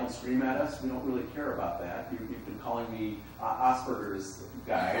you yell and scream at us? We don't really care about that. You've been calling me Asperger's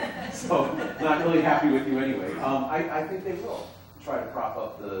guy, so I'm not really happy with you anyway. I think they will try to prop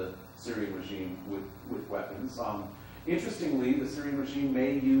up the Syrian regime with weapons. Interestingly, the Syrian regime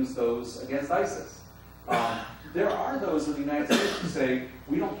may use those against ISIS. There are those in the United States who say,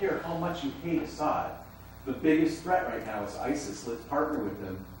 we don't care how much you hate Assad. The biggest threat right now is ISIS. Let's partner with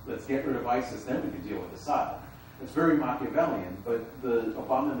them. Let's get rid of ISIS, then we can deal with Assad. It's very Machiavellian, but the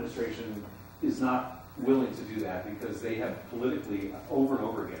Obama administration is not willing to do that because they have politically, over and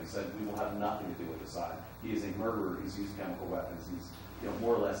over again, said we will have nothing to do with Assad. He is a murderer. He's used chemical weapons. He's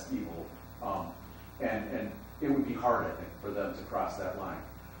more or less evil. And it would be hard, I think, for them to cross that line.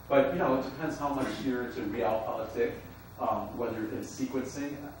 But it depends how much you're into realpolitik, whether it's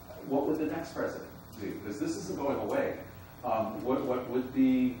sequencing. What would the next president do? Because this isn't going away. What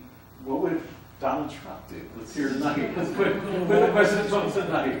would Donald Trump do? Let's hear tonight. Let's put the question to Trump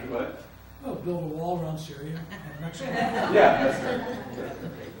tonight. What? Well, build a wall around Syria and Mexico. Yeah, that's right.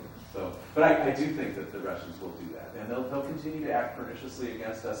 So, but I do think that the Russians will do that, and they'll continue to act perniciously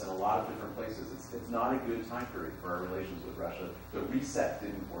against us in a lot of different places. It's not a good time period for our relations with Russia. The reset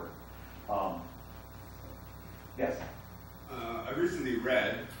didn't work. Yes. I recently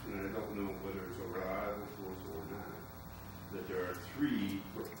read, and I don't know whether it's a reliable source or not, that there are 3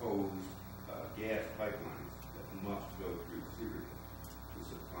 proposed gas pipelines that must go through Syria to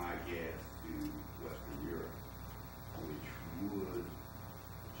supply gas to Western Europe, which would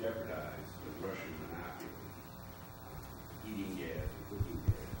jeopardize the Russian monopoly on heating gas and cooking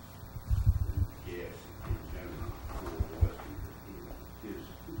gas, and gas in general for the Western Europeans. Gives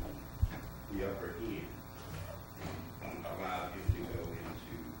Putin the upper hand and allow him to go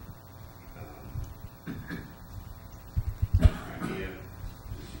into Crimea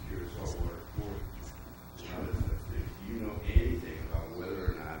to secure saltwater ports and other such things. Do you know anything about whether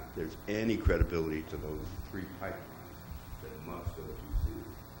or not there's any credibility to those 3 pipelines that must go through Syria?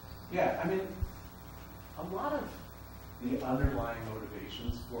 Yeah, I mean, a lot of the underlying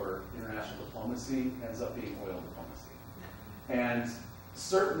motivations for international diplomacy ends up being oil diplomacy. And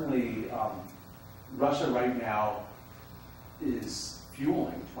certainly, Russia right now is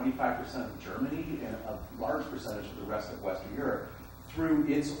fueling 25% of Germany and a large percentage of the rest of Western Europe through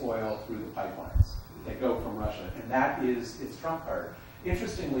its oil, through the pipelines that go from Russia. And that is its trump card.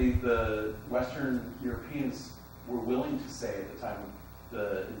 Interestingly, the Western Europeans were willing to say at the time of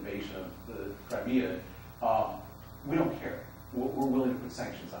the invasion of the Crimea, we don't care. We're willing to put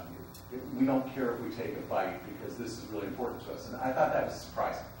sanctions on you. We don't care if we take a bite because this is really important to us. And I thought that was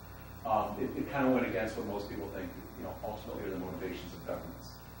surprising. It kind of went against what most people think, ultimately are the motivations of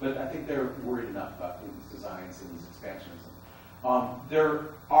governments. but I think they're worried enough about Putin's designs and his expansionism. There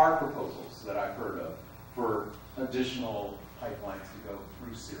are proposals that I've heard of for additional pipelines to go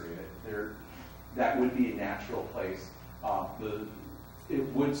through Syria. That would be a natural place. It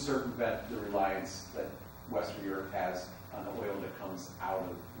would circumvent the reliance that Western Europe has on the oil that comes out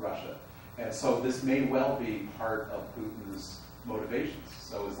of Russia. And so this may well be part of Putin's motivations.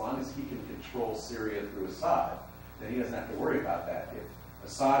 So as long as he can control Syria through Assad, then he doesn't have to worry about that. If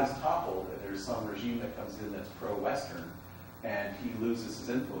Assad is toppled and there's some regime that comes in that's pro-Western and he loses his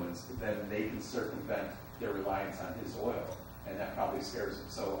influence, then they can circumvent their reliance on his oil, and that probably scares him.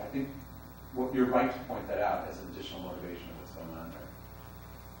 So I think you're right to point that out as an additional motivation of what's going on there.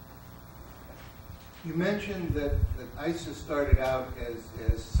 You mentioned that ISIS started out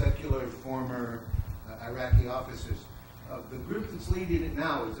as secular former Iraqi officers. The group that's leading it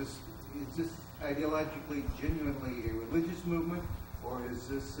now, is this ideologically genuinely a religious movement, or is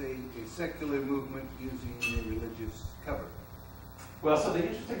this a secular movement using a religious cover? Well, so the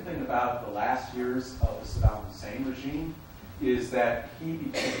interesting thing about the last years of the Saddam Hussein regime is that he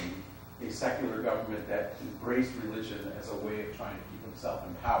became a secular government that embraced religion as a way of trying to keep himself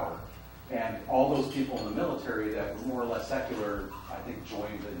in power. And all those people in the military that were more or less secular, I think,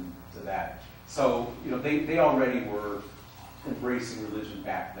 joined into that. So, they already were embracing religion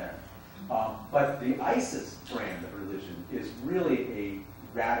back then. But the ISIS brand of religion is really a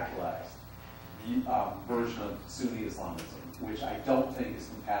radicalized version of Sunni Islamism, which I don't think is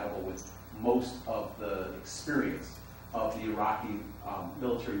compatible with most of the experience of the Iraqi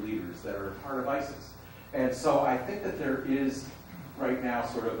military leaders that are part of ISIS. And so I think that there is right now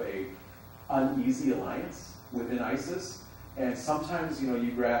sort of a uneasy alliance within ISIS. And sometimes,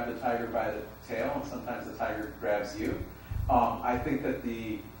 you grab the tiger by the tail, and sometimes the tiger grabs you. I think that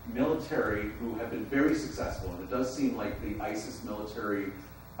the military, who have been very successful, and it does seem like the ISIS military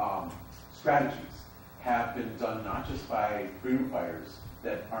strategies have been done not just by freedom fighters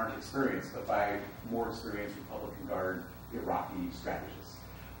that aren't experienced, but by more experienced Republican Guard Iraqi strategists.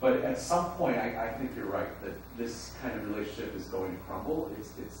 But at some point, I think you're right, that this kind of relationship is going to crumble.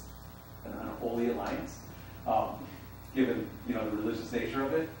 It's an unholy alliance, given the religious nature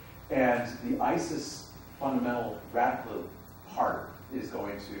of it. And the ISIS fundamental radical part is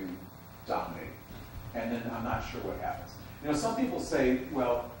going to dominate. And then I'm not sure what happens. Some people say,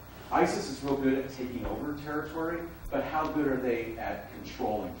 well, ISIS is real good at taking over territory, but how good are they at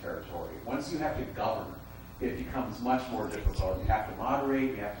controlling territory? Once you have to govern, it becomes much more difficult. You have to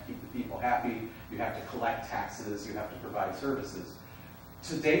moderate, you have to keep the people happy, you have to collect taxes, you have to provide services.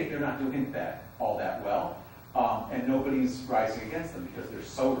 To date, they're not doing that all that well, and nobody's rising against them because they're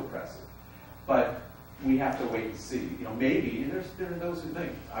so repressive. But we have to wait and see. Maybe, and there are those who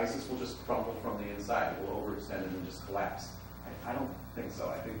think ISIS will just crumble from the inside, it will overextend and then just collapse. I don't think so.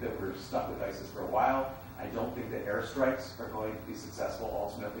 I think that we're stuck with ISIS for a while. I don't think that airstrikes are going to be successful.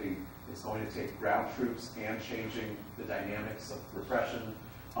 Ultimately, it's going to take ground troops and changing the dynamics of repression.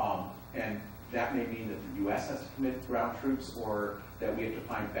 And that may mean that the U.S. has to commit ground troops, or that we have to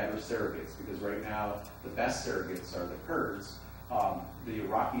find better surrogates, because right now the best surrogates are the Kurds. The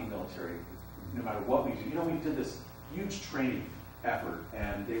Iraqi military, no matter what we do, we did this huge training effort,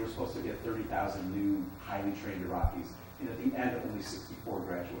 and they were supposed to get 30,000 new, highly trained Iraqis. And at the end, only 64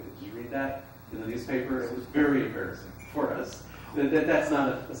 graduated. Did you read that in the newspaper? It was very embarrassing for us. That's not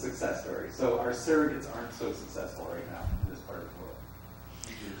a success story. So our surrogates aren't so successful right now in this part of the world.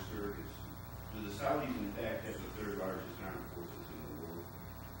 Speaking of surrogates, do the Saudis in fact have the third largest armed forces in the world?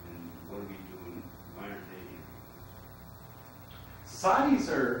 And what are we doing? Why aren't they in? Saudis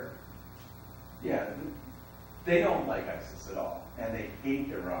are, they don't like ISIS at all, and they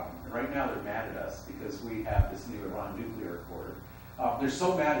hate Iran. And right now they're mad at us because we have this new Iran nuclear accord. They're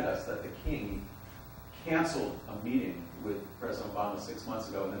so mad at us that the king canceled a meeting with President Obama 6 months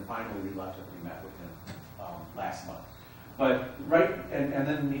ago, and then finally reluctantly met with him last month. But and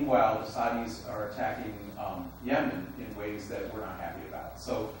then meanwhile, the Saudis are attacking Yemen in ways that we're not happy about.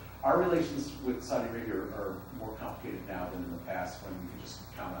 So our relations with Saudi Arabia are more complicated now than in the past, when we could just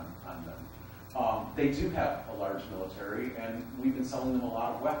count on them. They do have a large military, and we've been selling them a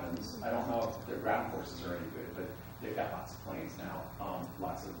lot of weapons. I don't know if their ground forces are any good, but they've got lots of planes now,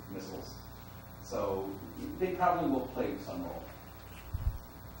 lots of missiles. So they probably will play some role.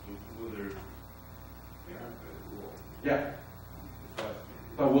 Will they aren't play the role? Yeah.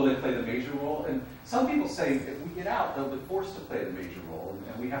 But will they play the major role? And some people say if we get out, they'll be forced to play the major role,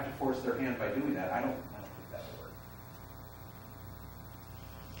 and we have to force their hand by doing that. I don't think that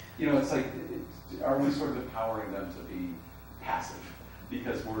will work. It's like, are we sort of empowering them to be passive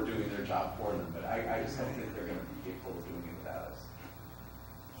because we're doing their job for them? But I just don't think they're going to be capable of doing it without us.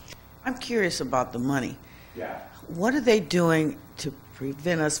 I'm curious about the money. Yeah. What are they doing to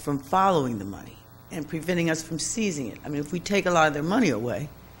prevent us from following the money and preventing us from seizing it? I mean, if we take a lot of their money away,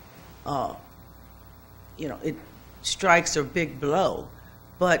 it strikes a big blow.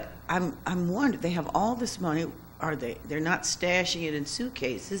 But I'm wondering, they have all this money. They're not stashing it in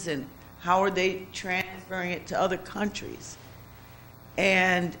suitcases, and how are they transferring it to other countries?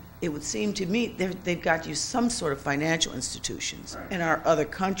 And it would seem to me they've got to use some sort of financial institutions. Right. And are other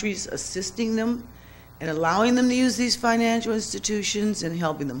countries assisting them and allowing them to use these financial institutions and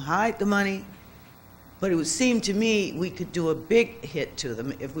helping them hide the money? But it would seem to me we could do a big hit to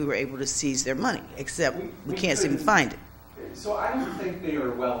them if we were able to seize their money, except we can't seem to find it. So I don't think they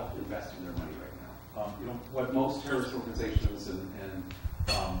are well investing their money right now. What most terrorist organizations and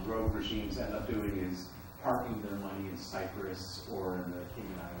rogue regimes end up doing is parking their money in Cyprus or in the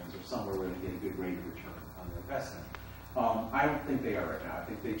Cayman Islands or somewhere where they get a good rate of return on their investment. I don't think they are right now. I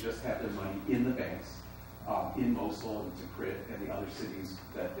think they just have their money in the banks, in Mosul and Tikrit and the other cities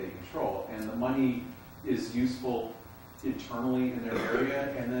that they control. And the money is useful internally in their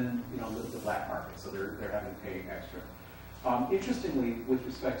area, and then the black market. So they're having to pay extra. Interestingly, with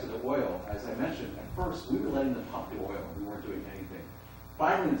respect to the oil, as I mentioned, at first we were letting them pump the oil. We weren't doing anything.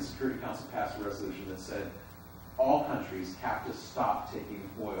 Finally, the Security Council passed a resolution that said all countries have to stop taking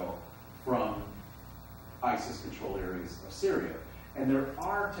oil from ISIS-controlled areas of Syria. And there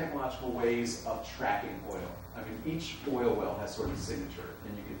are technological ways of tracking oil. I mean, each oil well has sort of a signature,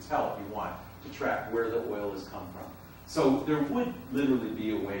 and you can tell if you want to track where the oil has come from. So there would literally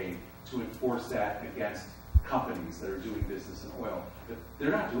be a way to enforce that against companies that are doing business in oil. But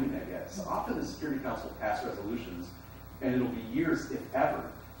they're not doing that yet. So often the Security Council will pass resolutions, and it'll be years, if ever,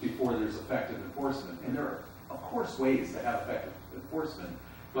 before there's effective enforcement. And there are, of course, ways to have effective enforcement,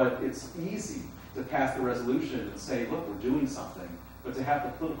 but it's easy to pass the resolution and say, look, we're doing something, but to have the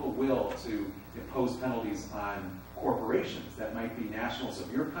political will to impose penalties on corporations that might be nationals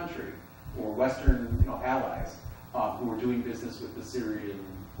of your country or Western allies who are doing business with the Syrian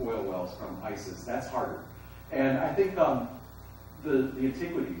oil wells from ISIS, that's harder. And I think the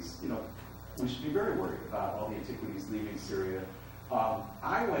antiquities, we should be very worried about all the antiquities leaving Syria.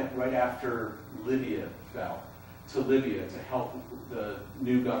 I went right after Libya fell to Libya to help the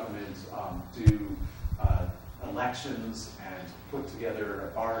new government do elections and put together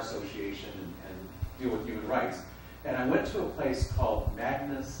a bar association and deal with human rights. And I went to a place called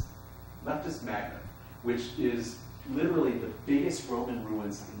Leftist Magna, which is literally the biggest Roman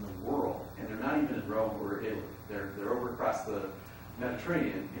ruins in the world. And they're not even in Rome or Italy. They're over across the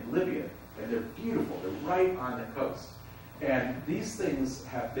Mediterranean in Libya. And they're beautiful. They're right on the coast. And these things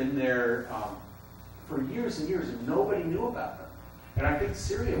have been there for years and years, and nobody knew about them. And I think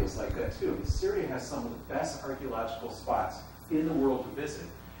Syria was like that too. Syria has some of the best archaeological spots in the world to visit,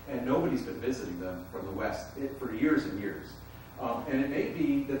 and nobody's been visiting them from the West for years and years. And it may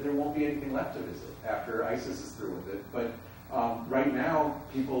be that there won't be anything left to visit after ISIS is through with it. But right now,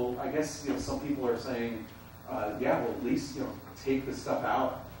 people, I guess, some people are saying, yeah, well, at least, take this stuff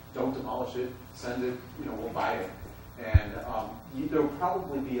out, don't demolish it, send it, we'll buy it. And there'll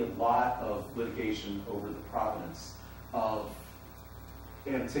probably be a lot of litigation over the provenance of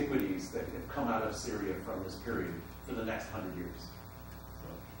antiquities that have come out of Syria from this period for the next 100 years.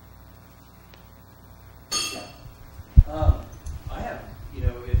 So, yeah. I have,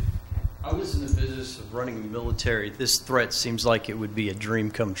 if I was in the business of running a military, this threat seems like it would be a dream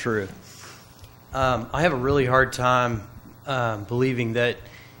come true. I have a really hard time believing that,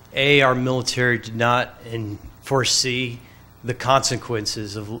 A, our military did not foresee the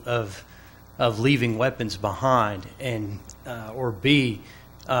consequences of leaving weapons behind, and or B,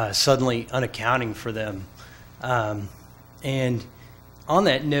 suddenly unaccounting for them. And on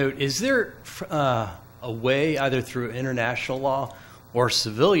that note, is there a way, either through international law or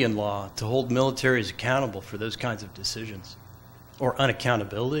civilian law, to hold militaries accountable for those kinds of decisions? Or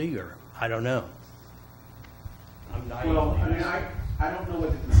unaccountability, or I don't know. Well, I mean, I don't know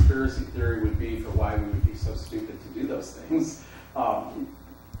what the conspiracy theory would be for why we would be so stupid to do those things. I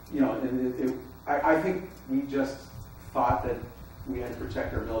think we just thought that we had to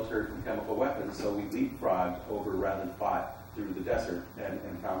protect our military from chemical weapons, so we leapfrogged over rather than fought through the desert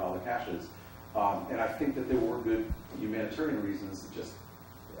and found all the caches. And I think that there were good humanitarian reasons that just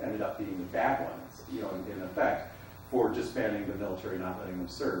ended up being the bad ones, in effect, for disbanding the military, not letting them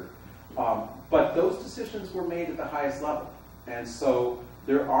serve. But those decisions were made at the highest level. And so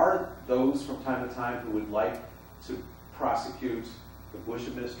there are those from time to time who would like to prosecute the Bush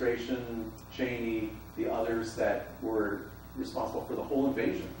administration, Cheney, the others that were responsible for the whole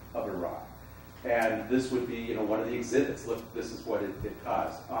invasion of Iraq. And this would be, one of the exhibits. Look, this is what it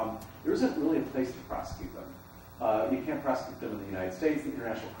caused. There isn't really a place to prosecute them. You can't prosecute them in the United States. The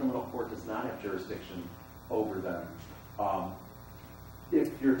International Criminal Court does not have jurisdiction over them. If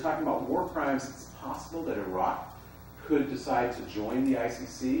you're talking about war crimes, it's possible that Iraq could decide to join the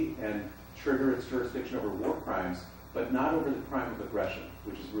ICC and trigger its jurisdiction over war crimes, but not over the crime of aggression,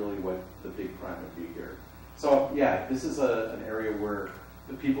 which is really what the big crime would be here. So yeah, this is an area where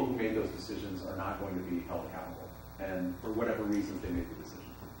the people who made those decisions are not going to be held accountable, and for whatever reasons they made the decision.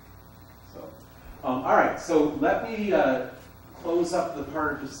 So, all right, so let me close up the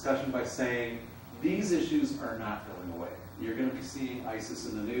part of the discussion by saying these issues are not going away. You're going to be seeing ISIS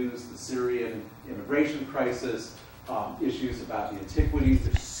in the news, the Syrian immigration crisis, issues about the antiquities.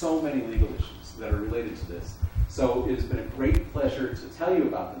 There's so many legal issues that are related to this. So it has been a great pleasure to tell you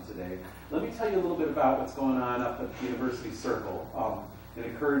about them today. Let me tell you a little bit about what's going on up at the University Circle, and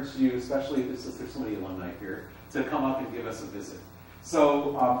encourage you, especially since there's so many alumni here, to come up and give us a visit.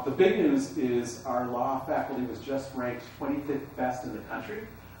 So the big news is our law faculty was just ranked 25th best in the country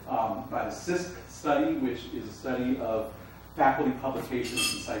by the CISC study, which is a study of faculty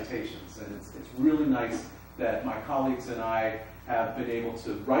publications and citations. And it's really nice that my colleagues and I have been able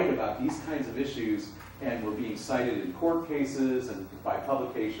to write about these kinds of issues, and we're being cited in court cases and by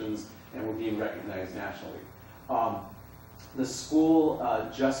publications, and we're being recognized nationally. The school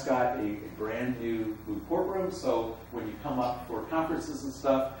just got a brand new courtroom, so when you come up for conferences and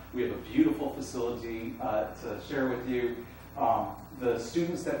stuff, we have a beautiful facility to share with you. The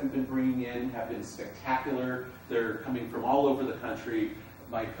students that we've been bringing in have been spectacular. They're coming from all over the country.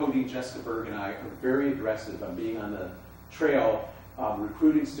 My co-dean Jessica Berg and I are very aggressive on being on the trail,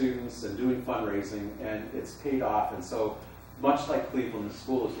 recruiting students and doing fundraising, and it's paid off. And so, much like Cleveland, the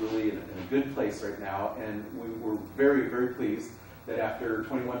school is really in a good place right now, and we were very, very pleased that after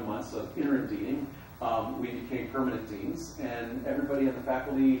 21 months of interim deaning, we became permanent deans, and everybody on the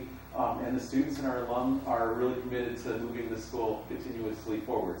faculty and the students and our alum are really committed to moving the school continuously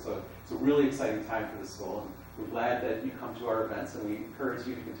forward. So it's a really exciting time for the school, and we're glad that you come to our events, and we encourage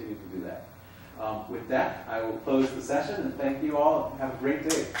you to continue to do that. With that, I will close the session, and thank you all. Have a great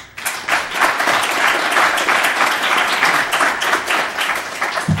day.